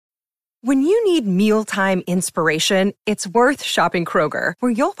When you need mealtime inspiration, it's worth shopping Kroger,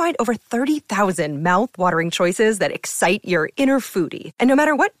 where you'll find over 30,000 mouth-watering choices that excite your inner foodie. And no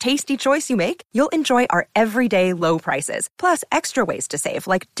matter what tasty choice you make, you'll enjoy our everyday low prices, plus extra ways to save,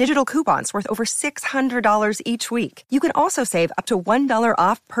 like digital coupons worth over $600 each week. You can also save up to $1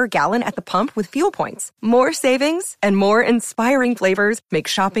 off per gallon at the pump with fuel points. More savings and more inspiring flavors make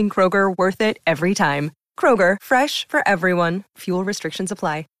shopping Kroger worth it every time. Kroger, fresh for everyone. Fuel restrictions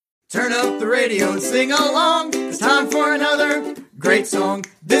apply. Turn up the radio and sing along. It's time for another great song.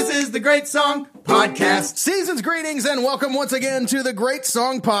 This is the Great Song Podcast. Season's greetings and welcome once again to the Great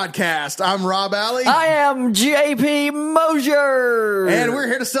Song Podcast. I'm Rob Alley. I am JP Mosier. And we're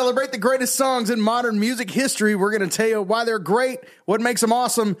here to celebrate the greatest songs in modern music history. We're going to tell you why they're great, what makes them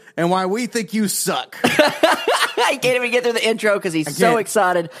awesome, and why we think you suck. I can't even get through the intro because he's so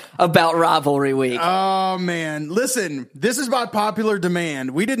excited about Rivalry Week. Oh, man. Listen, this is by popular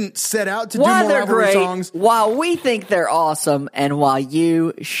demand. We didn't set out to why do more they're Rivalry great, songs. why we think they're awesome, and why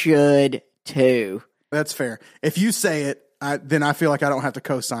you should too. That's fair. If you say it, then I feel like I don't have to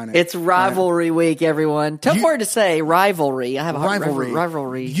co-sign it. It's Rivalry Week, everyone. Tough word to say, rivalry. I have a hard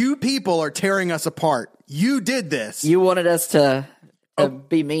rivalry. You people are tearing us apart. You did this. You wanted us to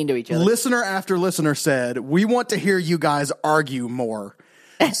be mean to each other. Listener after listener said, we want to hear you guys argue more.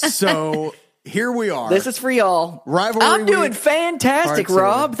 So here we are. This is for y'all. Rivalry I'm doing Week, fantastic,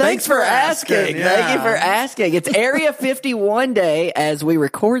 Rob. Thanks for asking. Yeah. Thank you for asking. It's Area 51 Day as we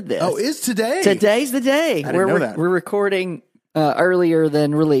record this. Oh, is today? Today's the day. I didn't know that. We're recording earlier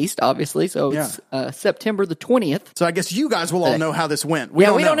than released, obviously. So it's September the 20th. So I guess you guys will all know how this went. We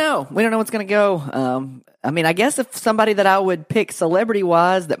don't know. We don't know what's going to go. I mean, I guess if somebody that I would pick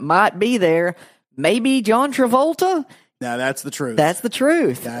celebrity-wise that might be there, maybe John Travolta. No, that's the truth. That's the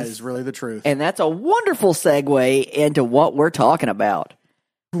truth. That is really the truth. And that's a wonderful segue into what we're talking about.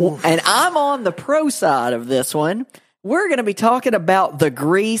 Oof. And I'm on the pro side of this one. We're going to be talking about the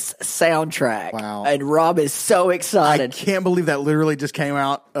Grease soundtrack. Wow. And Rob is so excited. I can't believe that literally just came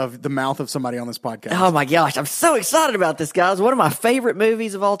out of the mouth of somebody on this podcast. Oh my gosh, I'm so excited about this, guys. One of my favorite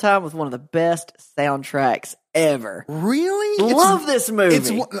movies of all time with one of the best soundtracks ever. Really? Love this movie.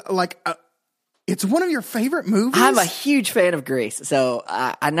 It's one of your favorite movies? I'm a huge fan of Grease. So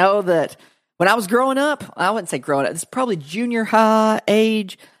I know that when I was growing up, I wouldn't say growing up, it's probably junior high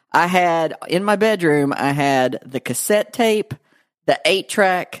age. I had, in my bedroom, I had the cassette tape, the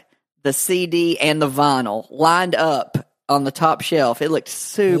 8-track, the CD, and the vinyl lined up on the top shelf. It looked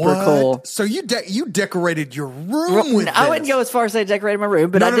super cool. So you decorated your room with this? I wouldn't go as far as say decorated my room,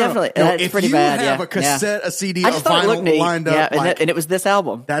 but I definitely, that's pretty bad. If you have a cassette, a CD, a vinyl lined up. And it was this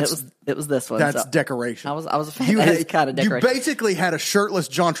album. It was this one. That's decoration. I was a fan. That's kind of decoration. You basically had a shirtless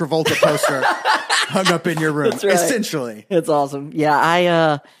John Travolta poster hung up in your room, That's right. essentially. It's awesome.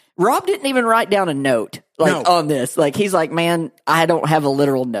 Yeah, Rob didn't even write down a note on this. Like, he's like, man, I don't have a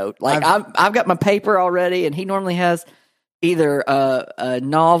literal note. Like, I've got my paper already, and he normally has either a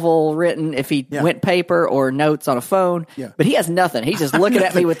novel written if he went paper or notes on a phone. Yeah. But he has nothing. He's just looking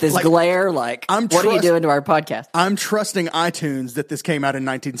at me with this glare like, what are you doing to our podcast? I'm trusting iTunes that this came out in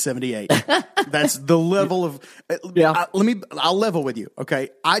 1978. That's the level of I'll level with you, okay?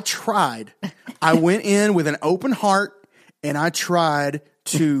 I went in with an open heart, and I tried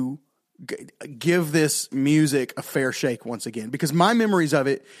to give this music a fair shake once again, because my memories of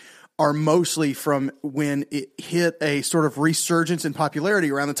it are mostly from when it hit a sort of resurgence in popularity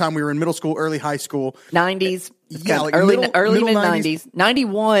around the time we were in middle school, early high school. 90s. Yeah, like early middle mid-90s.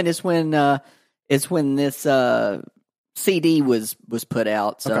 91 is when this CD was put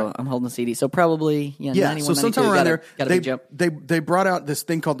out, so I'm holding the CD. So probably 91, so sometime 92, around there, got a big jump. They brought out this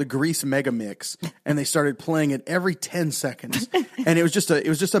thing called the Grease Mega Mix, and they started playing it every 10 seconds, and it was just a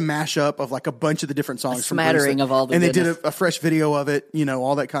mashup of like a bunch of the different songs, a smattering of all the and goodness. They did a fresh video of it,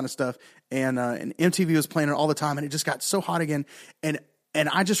 all that kind of stuff, and MTV was playing it all the time, and it just got so hot again, and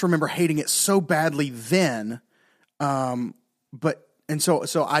I just remember hating it so badly then,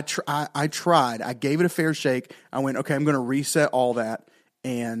 So I tried. I gave it a fair shake. I went, okay, I'm going to reset all that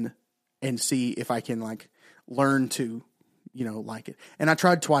and see if I can learn to, like it. And I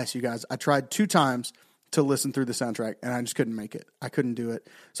tried twice, you guys. I tried 2 times to listen through the soundtrack, and I just couldn't make it. I couldn't do it.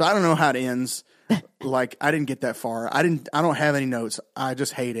 So I don't know how it ends. I didn't get that far. I don't have any notes. I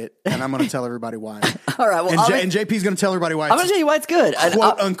just hate it, and I'm going to tell everybody why. All right. Well, and JP's going to tell everybody why. I'm going to tell you why it's good.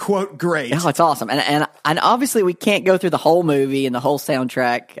 Quote unquote great. Oh, it's awesome. And obviously we can't go through the whole movie and the whole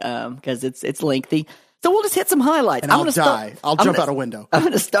soundtrack because it's lengthy. So we'll just hit some highlights. And I'll die. I'll jump out a window. I'm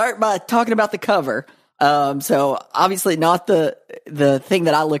going to start by talking about the cover. So obviously not the thing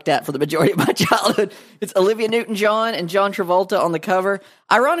that I looked at for the majority of my childhood. It's Olivia Newton-John and John Travolta on the cover.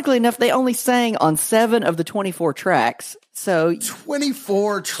 Ironically enough, they only sang on 7 of the 24 tracks. So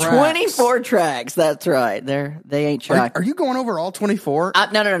 24 tracks. 24 tracks. That's right. They ain't shy. Are you going over all 24?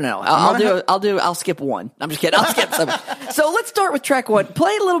 No. I'll skip one. I'm just kidding. I'll skip some. So let's start with track 1.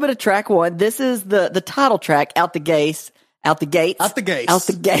 Play a little bit of track 1. This is the title track, Out the Gates. Yeah.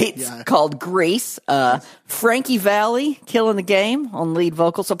 Called Grease. Frankie Valli killing the game on lead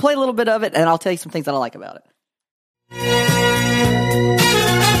vocal. So play a little bit of it, and I'll tell you some things that I like about it.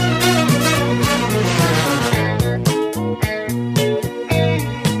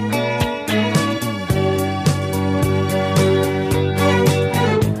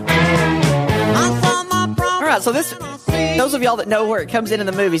 All right, so those of y'all that know where it comes in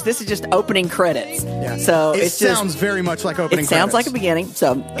the movies, this is just opening credits. Yeah. So it sounds very much like opening credits. It sounds like a beginning.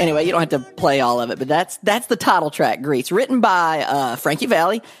 So anyway, you don't have to play all of it, but that's the title track, Grease, written by Frankie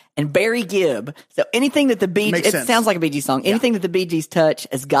Valli and Barry Gibb. So anything that the Bee Gees, it sounds like a Bee Gees song. Anything that the Bee Gees touch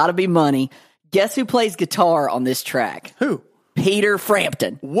has got to be money. Guess who plays guitar on this track? Who? Peter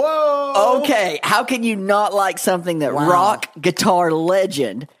Frampton. Whoa. Okay, how can you not like something that rock guitar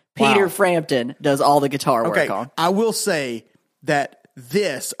legend Peter Frampton does all the guitar work on? I will say that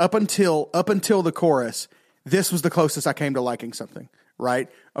this, up until the chorus, this was the closest I came to liking something, right?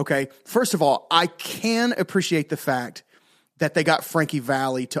 Okay, first of all, I can appreciate the fact that they got Frankie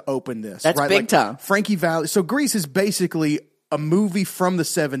Valli to open this. That's right? big time. Frankie Valli. So Grease is basically a movie from the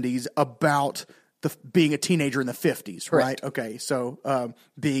 70s about being a teenager in the 50s, Correct. right? Okay, so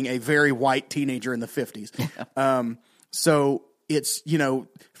being a very white teenager in the 50s. So it's,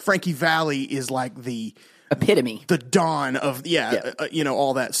 Frankie Valli is like the epitome, the dawn of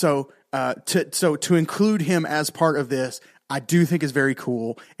all that. So to include him as part of this, I do think is very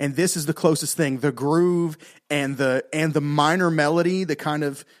cool. And this is the closest thing. The groove and the minor melody, the kind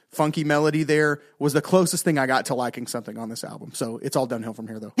of funky melody there, was the closest thing I got to liking something on this album. So it's all downhill from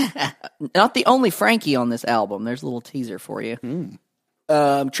here, though. Not the only Frankie on this album. There's a little teaser for you.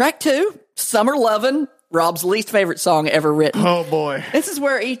 Track 2, Summer Lovin'. Rob's least favorite song ever written. Oh boy! This is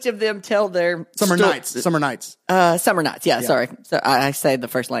where each of them tell their Summer Nights. Summer Nights. Yeah. Sorry. So I say the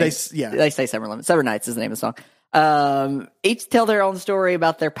first line. They say Summer Lovin'. Summer Nights is the name of the song. Each tell their own story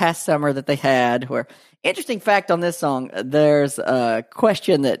about their past summer that they had. Where interesting fact on this song, there's a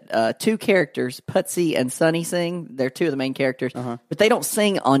question that 2 characters, Putsy and Sunny, sing. They're 2 of the main characters, but they don't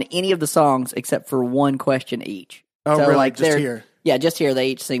sing on any of the songs except for one question each. Oh, so, really? Just here. Yeah, just here they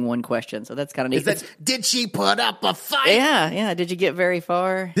each sing one question, so that's kind of neat. Did she put up a fight? Yeah. Did you get very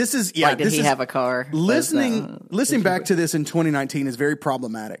far? This is did he have a car? Listening back to this in 2019 is very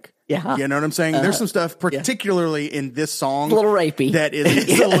problematic. Yeah, you know what I'm saying. There's some stuff, particularly in this song, a little rapey. That is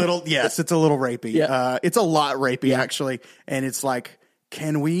it's a little. Yes, it's a little rapey. Yeah. It's a lot rapey actually, and it's like,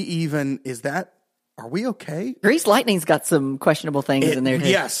 can we even? Is that? Are we okay? Grease Lightning's got some questionable things in there too.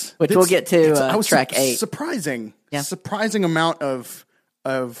 Yes, which we'll get to track 8. Surprising amount of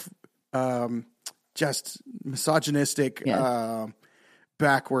just misogynistic,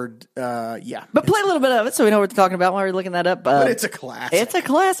 backward. But play a little bit of it so we know what we're talking about while we're looking that up. But it's a classic. It's a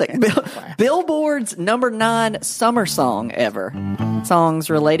classic. Billboard's number 9 summer song ever.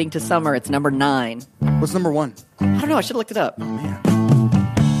 Songs relating to summer. It's number 9. What's number 1? I don't know. I should have looked it up. Oh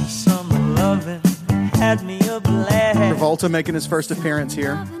man. Summer loving had me a blast. Travolta making his first appearance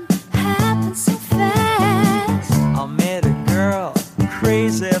here. Happened so fast. I met a girl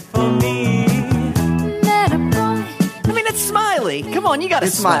crazy for me. Met a boy. I mean, it's Smiley. Come on, you got to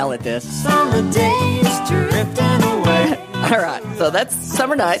smile at this. Summer days drifting away. All right, so that's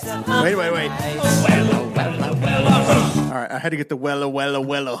Summer Nights. Wait. All right, I had to get the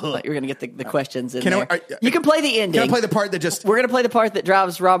wella hook. You're going to get the questions in there. You can play the ending. Can I play the part that just... We're going to play the part that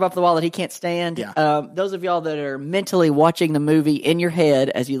drives Rob up the wall that he can't stand. Yeah. Those of y'all that are mentally watching the movie in your head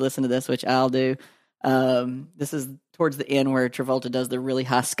as you listen to this, which I'll do, this is towards the end where Travolta does the really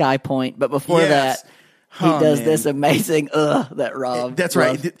high sky point. But before that, he does this amazing that Rob That's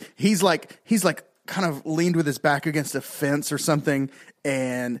loves. Right. He's like kind of leaned with his back against a fence or something,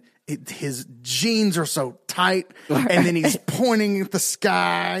 and his jeans are so tight, and then he's pointing at the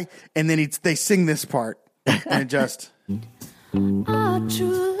sky, and then they sing this part, and it just... Our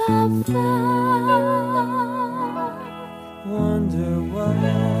true love wonder what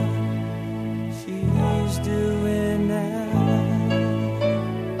she's doing now.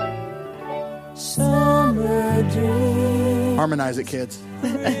 Summer dreams. Harmonize it, kids.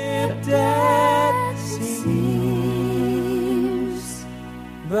 That seems,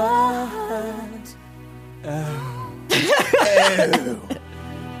 but Ew.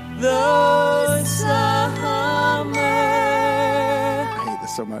 the sun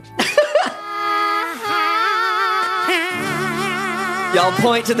so much. Y'all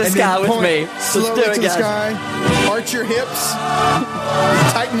point to the sky with me. Slowly Let's do it, to the guys. sky. Arch your hips.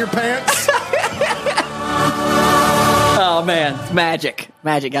 Tighten your pants. Oh, man. It's magic.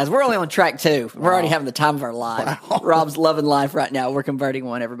 Magic, guys. We're only on track 2. We're already having the time of our life. Wow. Rob's loving life right now. We're converting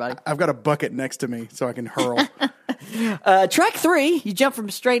one, everybody. I've got a bucket next to me so I can hurl. Track 3, you jump from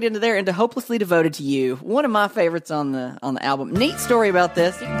straight into there into Hopelessly Devoted to You. One of my favorites on the album. Neat story about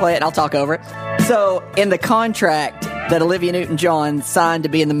this. You can play it and I'll talk over it. So, in the contract that Olivia Newton-John signed to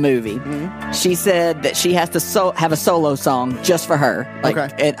be in the movie, she said that she has to have a solo song just for her. Like,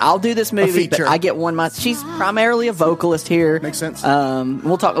 Okay. and I'll do this movie, but feature. I get one. She's primarily a vocalist here. Makes sense.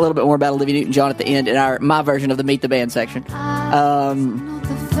 We'll talk a little bit more about Olivia Newton-John at the end in my version of the Meet the Band section.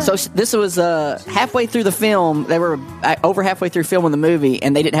 So this was halfway through the film. They were over halfway through filming the movie,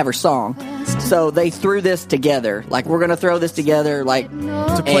 and they didn't have her song. So they threw this together. Like, we're going to throw this together, like,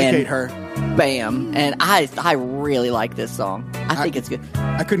 To placate her. Bam. And I really like this song. I think it's good.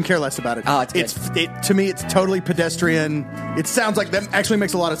 I couldn't care less about it. Oh, it's good. To me, it's totally pedestrian. It sounds like that actually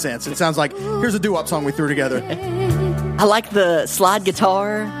makes a lot of sense. It sounds like, here's a doo-wop song we threw together. I like the slide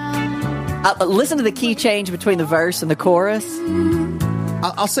guitar. Listen to the key change between the verse and the chorus.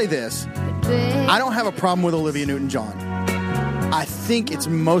 I'll say this. I don't have a problem with Olivia Newton-John. I think it's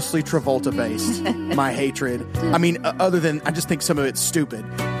mostly Travolta-based, my hatred. I mean, other than, I just think some of it's stupid.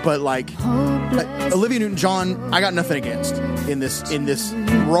 But, like, Olivia Newton-John, I got nothing against in this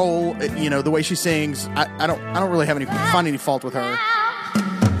role. You know, the way she sings, I don't really find any fault with her.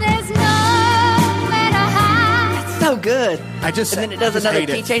 It's so good. And then it does another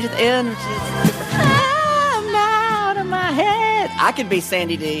key change at the end. I'm out of my head. I could be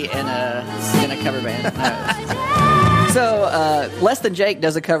Sandy D in a cover band. So, Less Than Jake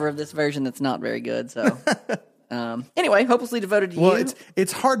does a cover of this version that's not very good. So, anyway, Hopelessly Devoted to You. Well,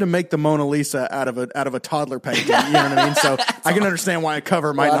 it's hard to make the Mona Lisa out of a toddler painting. You know what I mean? So I can understand why a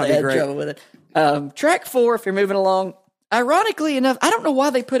cover might not be great. Trouble with it. Track 4, if you're moving along. Ironically enough, I don't know why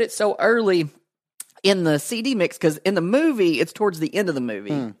they put it so early in the CD mix, because in the movie, it's towards the end of the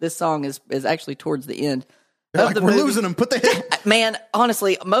movie. This song is actually towards the end. Like, we're losing them. Put the hit. Man,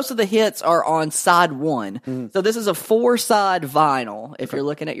 honestly, most of the hits are on side 1. So this is a 4-side vinyl, if you're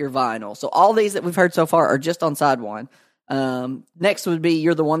looking at your vinyl. So all these that we've heard so far are just on side 1. Next would be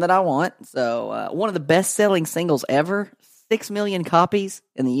You're the One That I Want. So one of the best-selling singles ever. 6 million copies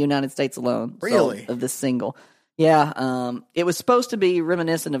in the United States alone. Really? Of this single. Yeah. It was supposed to be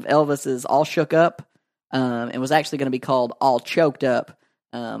reminiscent of Elvis's All Shook Up. It was actually going to be called All Choked Up.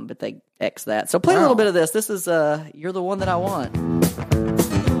 But they X that. So play a little bit of this. This is You're the One That I Want.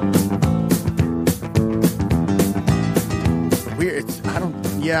 Weird.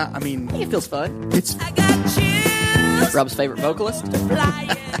 I mean, It feels fun. it's. Rob's favorite vocalist.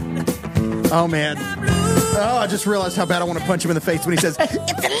 Oh man. Oh, I just realized how bad I want to punch him in the face when he says, "It's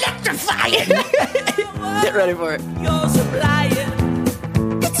electrifying." Get ready for it.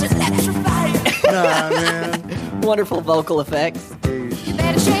 It's electrifying. Nah, man. Wonderful vocal effects. You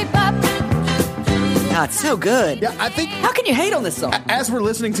better shape up. God, it's so good. Yeah, I think How can you hate on this song? as we're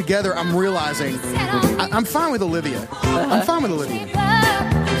listening together, I'm realizing I'm fine with Olivia. I'm fine with Olivia.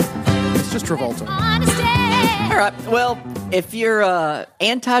 It's just Travolta. All right. Well, if you're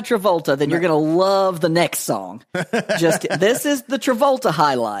anti-Travolta, then you're going to love the next song. This is the Travolta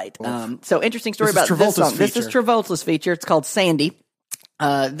highlight. So interesting story This is about this Travolta's song. This is feature. Travolta's feature. It's called Sandy.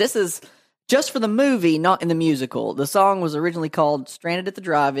 This is just for the movie, not in the musical. The song was originally called Stranded at the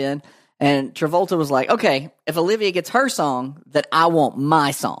Drive-In, and Travolta was like, okay, if Olivia gets her song, then I want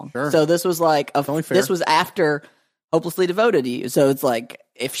my song. Sure. So this was like, only fair. this was after Hopelessly Devoted to You. So it's like,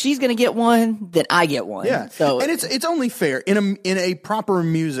 if she's going to get one, then I get one. Yeah. So And it's only fair in a proper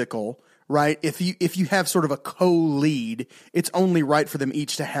musical, right? If you have sort of a co-lead, it's only right for them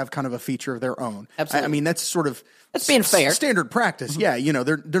each to have kind of a feature of their own. Absolutely. I mean, that's sort of That's being fair. standard practice. Yeah, you know,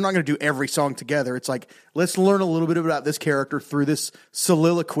 they're not going to do every song together. It's like, let's learn a little bit about this character through this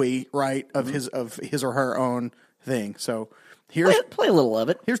soliloquy, right, of his or her own thing. So here's play a little of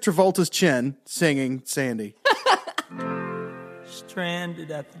it. here's Travolta's chin singing Sandy.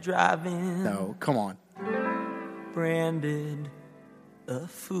 Stranded at the drive-in. No, come on. Branded a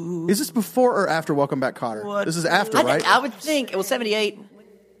fool. Is this before or after Welcome Back, Kotter? This is after, right? I would think it was 78.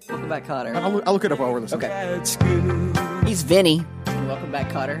 Welcome Back, Cotter. I'll look it up while we're listening. Okay. That's good. He's Vinny. Welcome Back,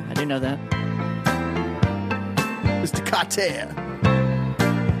 Cotter. I do know that. Mr. Kotter.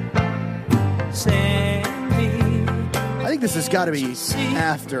 Sandy, I think this has got to be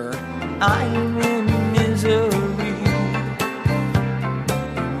after. I'm in misery.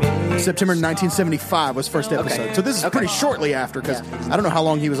 September 1975 was first episode. Okay. So this is pretty shortly after, because I don't know how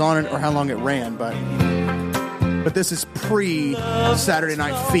long he was on it or how long it ran, but this is pre Saturday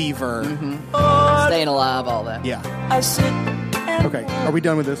Night Fever. Staying Alive, all that. Yeah. I sit Okay. Are we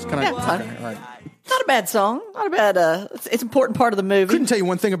done with this? Can I? Yeah, fine. Okay, all right. Not a bad song. Not a bad. It's an important part of the movie. Couldn't tell you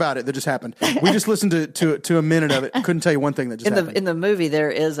one thing about it that just happened. We just listened to a minute of it. Couldn't tell you one thing that just happened. In the movie,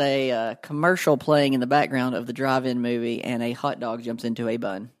 there is a commercial playing in the background of the drive-in movie, and a hot dog jumps into a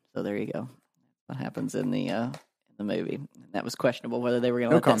bun. So there you go. What happens in the movie? And that was questionable whether they were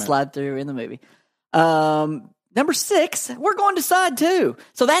going to let that slide through in the movie. Number 6, we're going to side 2.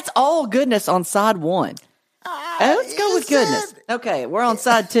 So that's all goodness on side 1. Let's go with goodness. Okay, we're on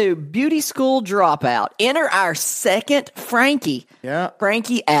side 2. Beauty School Dropout. Enter our second Frankie. Yeah.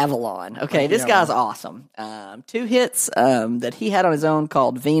 Frankie Avalon. Okay, this guy's awesome. 2 hits that he had on his own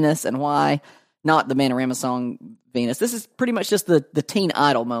called Venus and Why. Not the Manorama song Venus. This is pretty much just the teen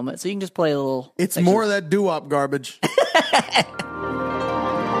idol moment. So you can just play a little. It's more of that doo-wop garbage.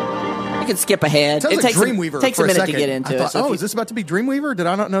 You can skip ahead. Sounds It like takes Dreamweaver takes for a minute second. to get into it. So is this about to be Dreamweaver? Did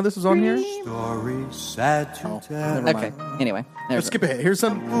I not know this was on here? story sad to tell. okay. Anyway, Let's skip ahead. Here's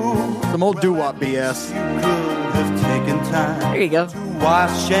some old doo-wop BS. Could have taken time there you go. to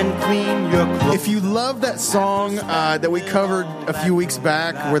wash and clean your clothes. If you love that song that we covered a few weeks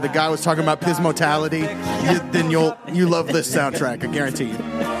back, where the guy was talking about pismotality, then you love this soundtrack. I guarantee you.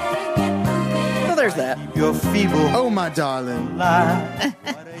 So there's that. Your feeble Oh my darling, lie.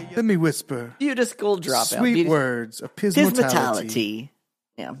 let me whisper Beauty School Dropout. sweet Beauty- words of pismotality. Pismotality.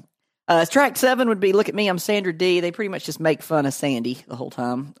 Yeah. Track 7 would be Look at Me, I'm Sandra D. They pretty much just make fun of Sandy the whole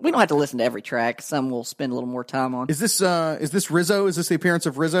time. We don't have to listen to every track. Some we'll spend a little more time on. Is this Rizzo? Is this the appearance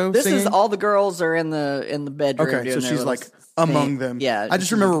of Rizzo? This singing? is all the girls are in the bedroom. Okay, doing so their she's little like thing. among them. Yeah. I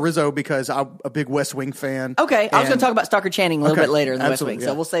just remember Rizzo because I'm a big West Wing fan. Okay, I was going to talk about Stalker Channing a little Okay, bit later in the West absolutely, Wing, yeah.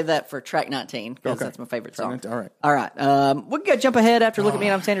 so we'll save that for track 19 because Okay. that's my favorite song. All right. We're going to jump ahead after Look at Me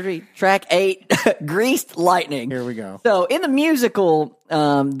and I'm Sandra D. Track 8, Greased Lightning. Here we go. So in the musical,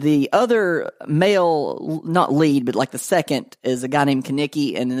 the other male, not lead, but like the second, is a guy named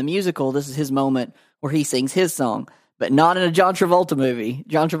Kaneki, and in the musical, this is his moment where he sings his song, but not in a John Travolta movie.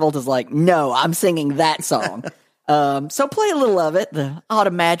 John Travolta's like, no, I'm singing that song. So play a little of it, the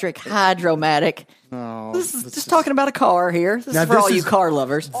Automatic, Hydromatic. Oh, This is just talking about a car here. This Now is for this all you is- car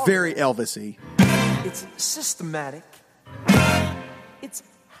lovers. very Elvis-y. It's systematic. It's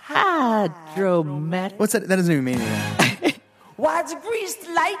Hydromatic. What's that? That doesn't even mean anything. why it's greased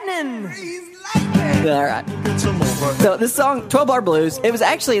lightning. All right. So this song, 12 Bar Blues, it was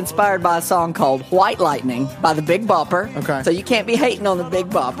actually inspired by a song called White Lightning by the Big Bopper. Okay. So you can't be hating on the Big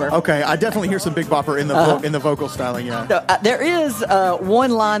Bopper. Okay, I definitely hear some Big Bopper in the vocal styling. Yeah. So, there is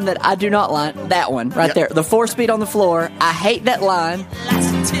one line that I do not like. That one right Yep. there. The 4-speed on the floor. I hate that line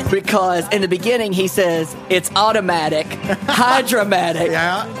because in the beginning he says it's automatic, hydromatic.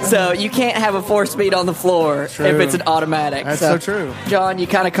 Yeah. So you can't have a 4-speed on the floor True. if it's an automatic. That's so true. John, you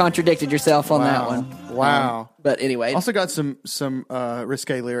kind of contradicted yourself on that Wow. one. Wow. But anyway. Also got some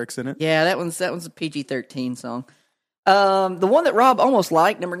risque lyrics in it. Yeah, that one's a PG-13 song. The one that Rob almost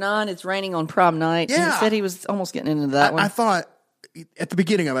liked, number 9, It's Raining on Prom Night. Yeah. He said he was almost getting into that one. I thought at the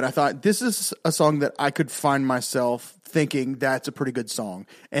beginning of it, I thought this is a song that I could find myself thinking that's a pretty good song,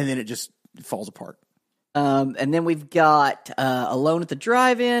 and then it just falls apart. And then we've got Alone at the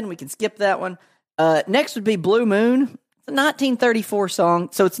Drive-In. We can skip that one. Next would be Blue Moon. It's a 1934 song,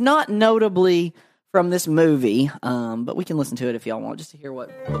 so it's not notably from this movie, but we can listen to it if y'all want, just to hear what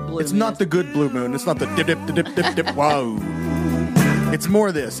Blue It's Moon not is. the good Blue Moon. It's not the dip dip dip dip dip. Whoa. It's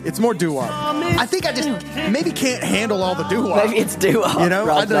more this. It's more doo-wop. I think I just maybe can't handle all the doo-wop. Maybe it's doo-wop. You know,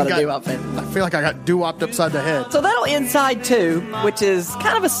 Rob's not a got- doo-wop fan. I feel like I got doo-wopped upside the head. So that'll end side 2, which is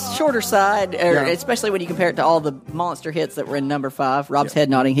kind of a shorter side, Yeah. especially when you compare it to all the monster hits that were in number 5. Rob's head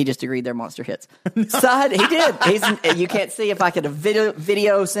nodding. He just agreed they're monster hits. Side, he did. You can't see if I could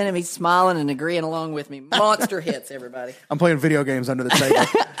video send him. He's smiling and agreeing along with me. Monster hits, everybody. I'm playing video games under the table.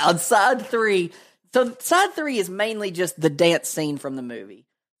 On side 3, so side 3 is mainly just the dance scene from the movie.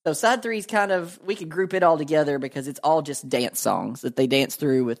 So side 3 is kind of, we could group it all together because it's all just dance songs that they dance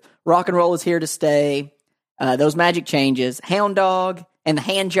through with Rock and Roll Is Here to Stay, Those Magic Changes, Hound Dog, and the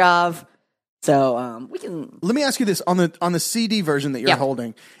Hand Jive. So we can... Let me ask you this: on the CD version that you're Yeah.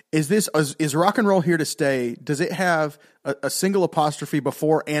 holding, is Rock and Roll Here to Stay? Does it have a single apostrophe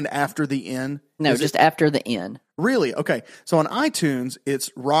before and after the N? No, Is just it, after the N. really okay. So on iTunes, it's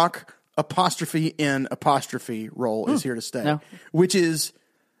Rock apostrophe N apostrophe Roll is Here to Stay, No. which is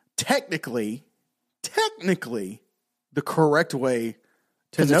technically the correct way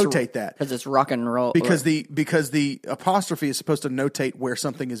to notate that. Because it's rock and roll. Because the apostrophe is supposed to notate where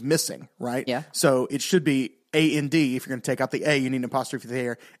something is missing, right? Yeah. So it should be A-N-D. If you're going to take out the A, you need an apostrophe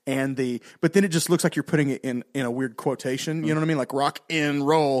there. But then it just looks like you're putting it in a weird quotation. You know what I mean? Like rock and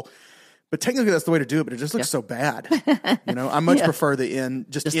roll. But technically that's the way to do it, but it just looks so bad. I much prefer the in,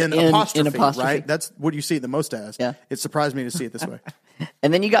 just in apostrophe, right? That's what you see it the most as. Yeah. It surprised me to see it this way.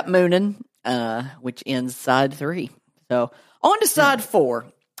 And then you got Moonin', which ends side 3. So on to side 4.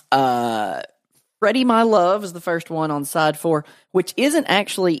 Freddie My Love is the first one on side 4, which isn't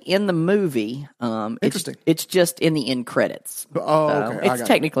actually in the movie. Interesting. It's just in the end credits. Okay. It's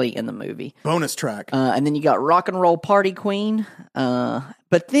technically in the movie. Bonus track. And then you got Rock and Roll Party Queen.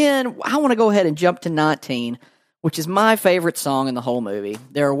 But then I want to go ahead and jump to 19, which is my favorite song in the whole movie.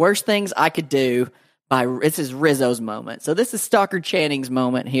 There are worse things I could do. This is Rizzo's moment. So this is Stockard Channing's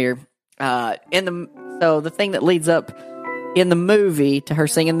moment here. So the thing that leads up in the movie to her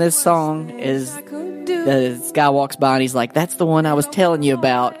singing this song is this guy walks by and he's like, "That's the one I was telling you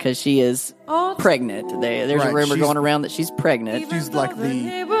about," because she is pregnant. There's a rumor going around that she's pregnant. She's like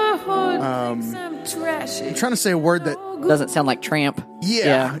I'm trying to say a word that doesn't sound like tramp.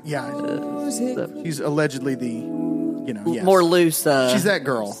 Yeah. She's allegedly the, yes. more loose. She's that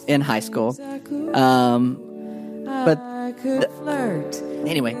girl in high school.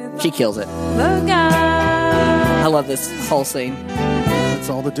 Anyway, she kills it. I love this whole scene. That's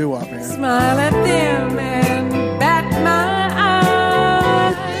all the doo-wop, man. Smile at them and bat my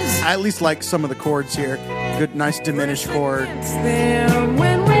eyes. I at least like some of the chords here. Good, nice diminished chord. Them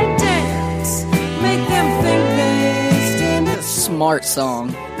when we dance, make them think they stand a Smart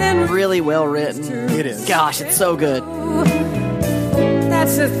song. Really well written. It is. Gosh, it's so good.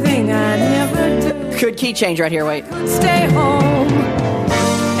 That's the thing I never do. Good key change right here, wait. Stay home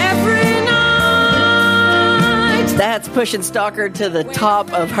every night. That's pushing Stockard to the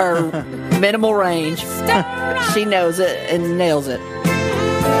top of her minimal range. She knows it and nails it.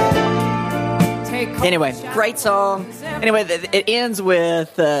 Anyway, great song. Anyway, it ends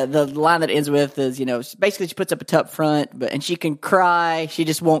with, the line that ends with is, basically she puts up a tough front, and she can cry. She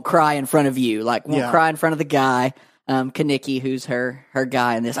just won't cry in front of you. Like, won't cry in front of the guy. Kaneki, who's her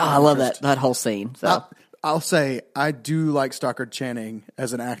guy in this. Oh, I love that whole scene. So I'll say I do like Stockard Channing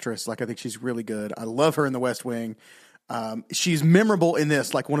as an actress. Like, I think she's really good. I love her in The West Wing. She's memorable in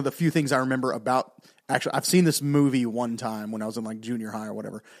this. Like, one of the few things I remember about. Actually, I've seen this movie one time when I was in like junior high or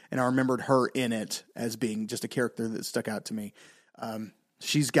whatever, and I remembered her in it as being just a character that stuck out to me.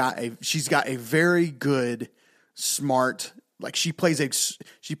 She's got a very good, smart. Like, she plays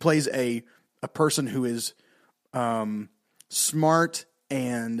a person who is smart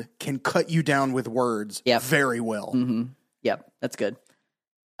and can cut you down with words very well. Mm-hmm. Yep, that's good.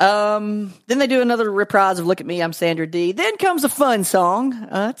 Then they do another reprise of "Look at Me, I'm Sandra Dee." Then comes a fun song.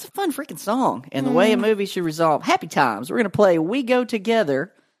 It's a fun freaking song, and the way a movie should resolve. Happy times. We're gonna play "We Go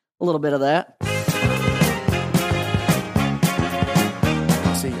Together." A little bit of that.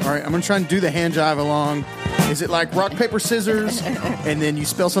 Let's see. All right, I'm gonna try and do the hand jive along. Is it like rock, paper, scissors, and then you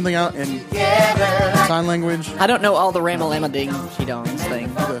spell something out in sign language? I don't know all the Ramalama-ding-she-dongs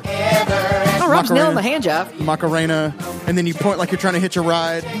thing. Rob's nailing the hand jive. Macarena, and then you point like you're trying to hitch a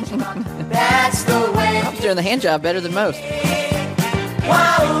ride. That's the way. Rob's doing the hand jive better than most.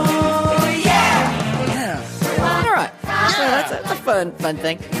 Wow, Yeah. All right. So that's a fun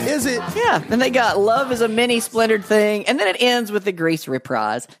thing. Is it? Yeah. Then they got "Love is a Mini Splendored Thing," and then it ends with the Grease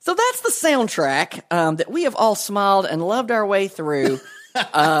reprise. So that's the soundtrack that we have all smiled and loved our way through.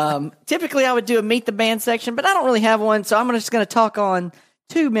 Typically, I would do a Meet the Band section, but I don't really have one, so I'm just going to talk on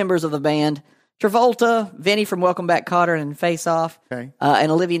two members of the band. Travolta, Vinny from Welcome Back, Kotter and Face Off,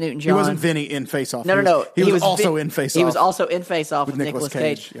 and Olivia Newton-John. He wasn't Vinny in Face Off. No. He was also in Face Off. He was also in Face Off with Nicolas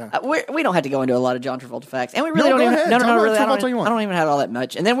Cage. Yeah. We don't have to go into a lot of John Travolta facts, and we really don't even. Ahead. No, really, I don't even have all that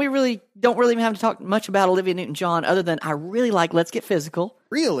much. And then we really don't even have to talk much about Olivia Newton-John, other than I really like "Let's Get Physical."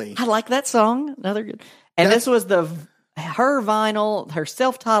 Really, I like that song. Another good. And this was her vinyl, her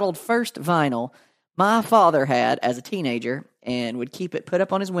self-titled first vinyl. My father had as a teenager, and would keep it put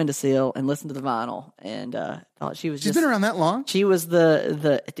up on his windowsill and listen to the vinyl, and thought she's been around that long. She was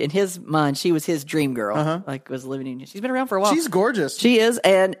the in his mind, she was his dream girl. Like, was living in. She's been around for a while. She's gorgeous. She is,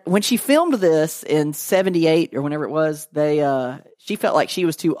 and when she filmed this in '78 or whenever it was, she felt like she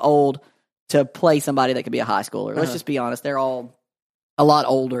was too old to play somebody that could be a high schooler. Let's just be honest; they're all a lot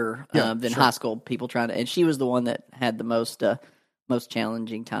older than high school people trying to. And she was the one that had the most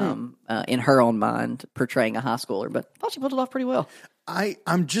challenging time in her own mind portraying a high schooler, but I thought she pulled it off pretty well.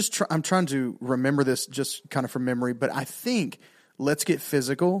 I'm trying to remember this just kind of from memory, but I think "Let's Get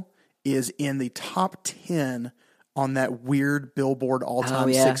Physical" is in the top 10 on that weird Billboard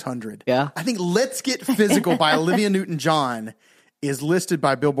all-time 600. Yeah. I think Let's Get Physical by Olivia Newton-John is listed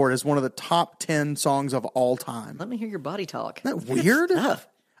by Billboard as one of the top 10 songs of all time. Let me hear your body talk. Isn't that weird? Good stuff.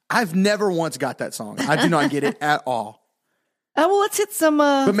 I've never once got that song. I do not get it at all. Well, let's hit some...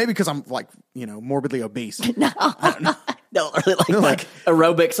 But maybe because I'm morbidly obese. No. I don't know. No, really like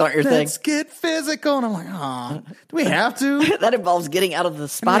aerobics aren't your thing. Let's get physical. And I'm like, do we have to? That involves getting out of the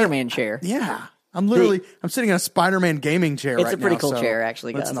Spider-Man chair. Yeah. I'm sitting in a Spider-Man gaming chair right now. It's a pretty cool chair,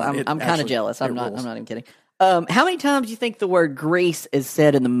 actually, guys. I'm kind of jealous. I'm not even kidding. How many times do you think the word grease is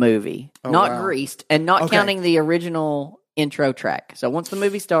said in the movie? Greased, and not counting the original intro track. So once the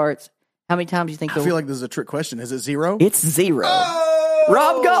movie starts, how many times do you think I feel like this is a trick question. Is it 0? It's 0. Oh!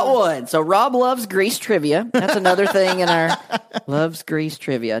 Rob got one. So Rob loves Grease trivia. That's another thing in our loves Grease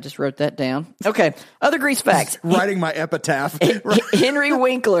trivia. I just wrote that down. Okay. Other Grease facts. Writing my epitaph. Henry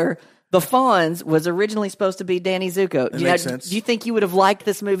Winkler, the Fonz, was originally supposed to be Danny Zuko. Makes sense. Do you think you would have liked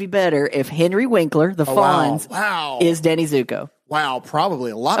this movie better if Henry Winkler, the Fonz, is Danny Zuko? Wow,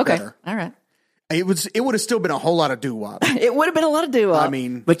 probably a lot better. All right. It would have still been a whole lot of doo-wop. It would have been a lot of doo-wop. I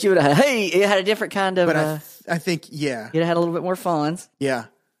mean... But you would have it had a different kind of... But I think, yeah. You'd have had a little bit more Fonz. Yeah.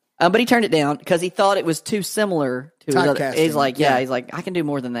 But he turned it down because he thought it was too similar to his other... He's like, he's like, I can do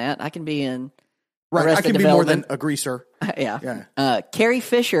more than that. I can be in... Right, I can be more than a greaser. Yeah. Carrie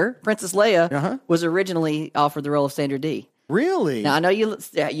Fisher, Princess Leia, was originally offered the role of Sandra Dee. Really? Now, I know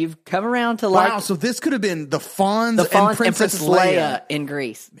you've come around to like... Wow, so this could have been the Fonz and Princess Leia in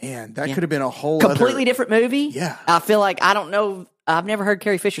Grease. Man, that could have been a whole completely different movie. Yeah. I feel like, I don't know, I've never heard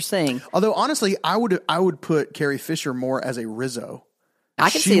Carrie Fisher sing. Although, honestly, I would put Carrie Fisher more as a Rizzo. I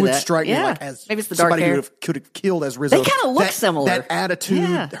can see that. She would strike me like as maybe it's the dark somebody hair. who could have killed as Rizzo. They kind of look similar. That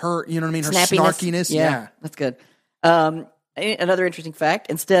attitude, her, you know what I mean? Her snarkiness. Yeah, that's good. Another interesting fact,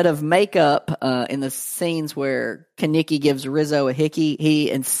 instead of makeup in the scenes where Kaneki gives Rizzo a hickey,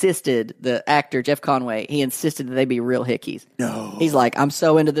 the actor, Jeff Conway, he insisted that they be real hickeys. No. He's like, I'm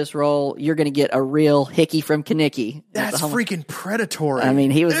so into this role, you're going to get a real hickey from Kaneki. That's freaking predatory. I mean,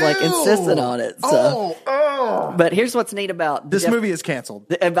 he was like insistent on it. So. But here's what's neat about... This movie is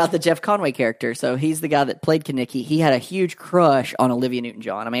canceled. About the Jeff Conway character. So he's the guy that played Kaneki. He had a huge crush on Olivia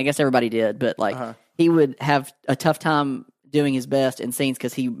Newton-John. I mean, I guess everybody did, but he would have a tough time doing his best in scenes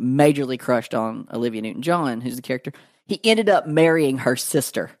because he majorly crushed on Olivia Newton-John, who's the character. He ended up marrying her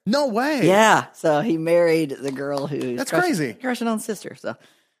sister. No way. Yeah. So he married the girl who's crushing on sister. So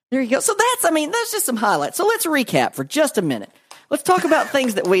there you go. So that's just some highlights. So let's recap for just a minute. Let's talk about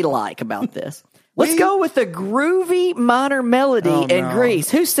things that we like about this. Let's go with the groovy minor melody in Grease.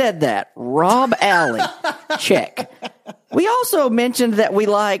 Who said that? Rob Alley. Check. We also mentioned that we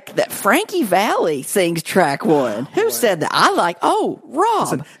like that Frankie Valli sings track 1. Who said that? Rob.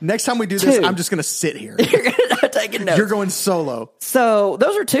 Listen, next time we do this, I'm just going to sit here. You're going to take notes. You're going solo. So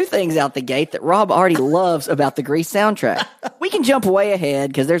those are 2 things out the gate that Rob already loves about the Grease soundtrack. We can jump way ahead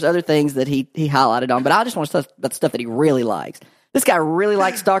because there's other things that he highlighted on, but I just want to talk about the stuff that he really likes. This guy really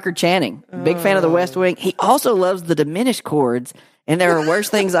likes Stockard Channing. Big fan of the West Wing. He also loves the diminished chords, and there are worse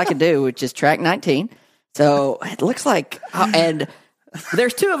things I could do, which is track 19. So it looks like, and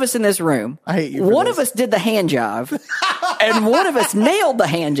there's 2 of us in this room. I hate you. One of us did the hand job, and one of us nailed the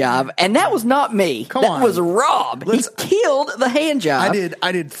hand job, and that was not me. That was Rob. He killed the hand job. I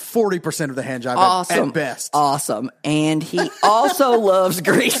did 40% of the hand job at best. Awesome. And he also loves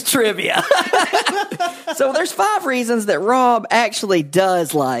Grease trivia. So there's 5 reasons that Rob actually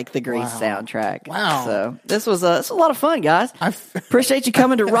does like the Grease soundtrack. Wow. So this was a lot of fun, guys. Appreciate you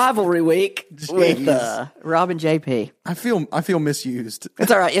coming to Rivalry Week with Rob and JP. I feel misused.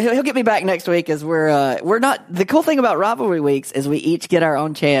 It's all right. He'll get me back next week as we're not. The cool thing about Rivalry Weeks is we each get our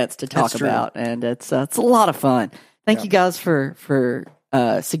own chance to talk about, and it's a lot of fun. Thank you guys for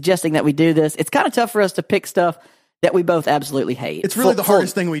suggesting that we do this. It's kind of tough for us to pick stuff that we both absolutely hate. It's really the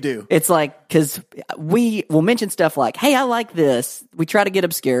hardest thing we do. It's like, because we will mention stuff like, hey, I like this. We try to get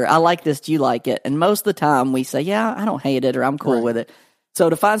obscure. I like this. Do you like it? And most of the time we say, yeah, I don't hate it, or I'm cool with it. So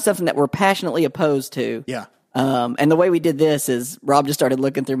to find something that we're passionately opposed to. Yeah. And the way we did this is Rob just started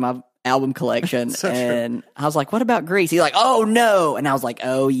looking through my album collection, and I was like, what about Grease? He's like, oh, no. And I was like,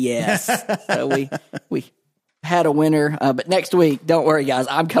 oh, yes. So we had a winner, but next week, don't worry, guys,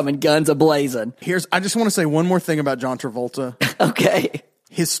 I'm coming guns a-blazing. I just want to say one more thing about John Travolta. Okay.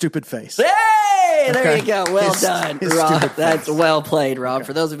 His stupid face. Hey, there you go. Well done, Rob. That's well played, Rob.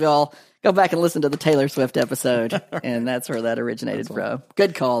 For those of y'all, go back and listen to the Taylor Swift episode, and that's where that originated from.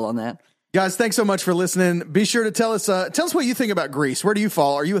 Good call on that. Guys, thanks so much for listening. Be sure to tell us what you think about Grease. Where do you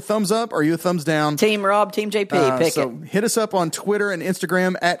fall? Are you a thumbs up? Are you a thumbs down? Team Rob, Team JP, pick it. Hit us up on Twitter and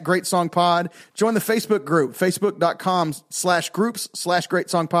Instagram at Great Song Pod. Join the Facebook group, facebook.com/groups/Great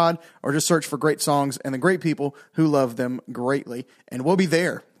Song Pod, or just search for great songs and the great people who love them greatly. And we'll be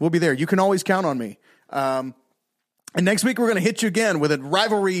there. You can always count on me. And next week, we're going to hit you again with a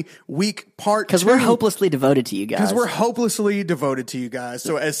Rivalry Week Part 2. Because we're hopelessly devoted to you guys.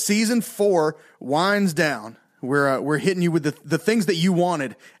 So as Season 4 winds down, we're hitting you with the things that you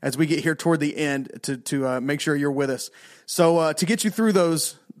wanted as we get here toward the end to make sure you're with us. So to get you through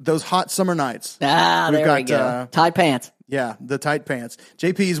those hot summer nights. There we go. Tight pants. Yeah, the tight pants.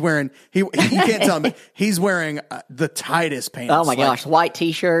 JP is wearing, he can't tell me, he's wearing the tightest pants. Oh my gosh, white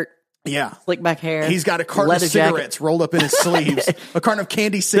t-shirt. Yeah. Slick back hair. He's got a carton of cigarettes rolled up in his sleeves. A carton of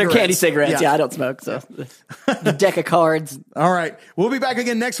candy cigarettes. They're candy cigarettes. Yeah, I don't smoke. So the deck of cards. All right. We'll be back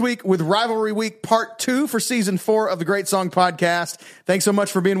again next week with Rivalry Week Part 2 for Season 4 of the Great Song Podcast. Thanks so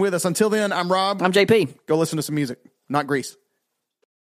much for being with us. Until then, I'm Rob. I'm JP. Go listen to some music, not Grease.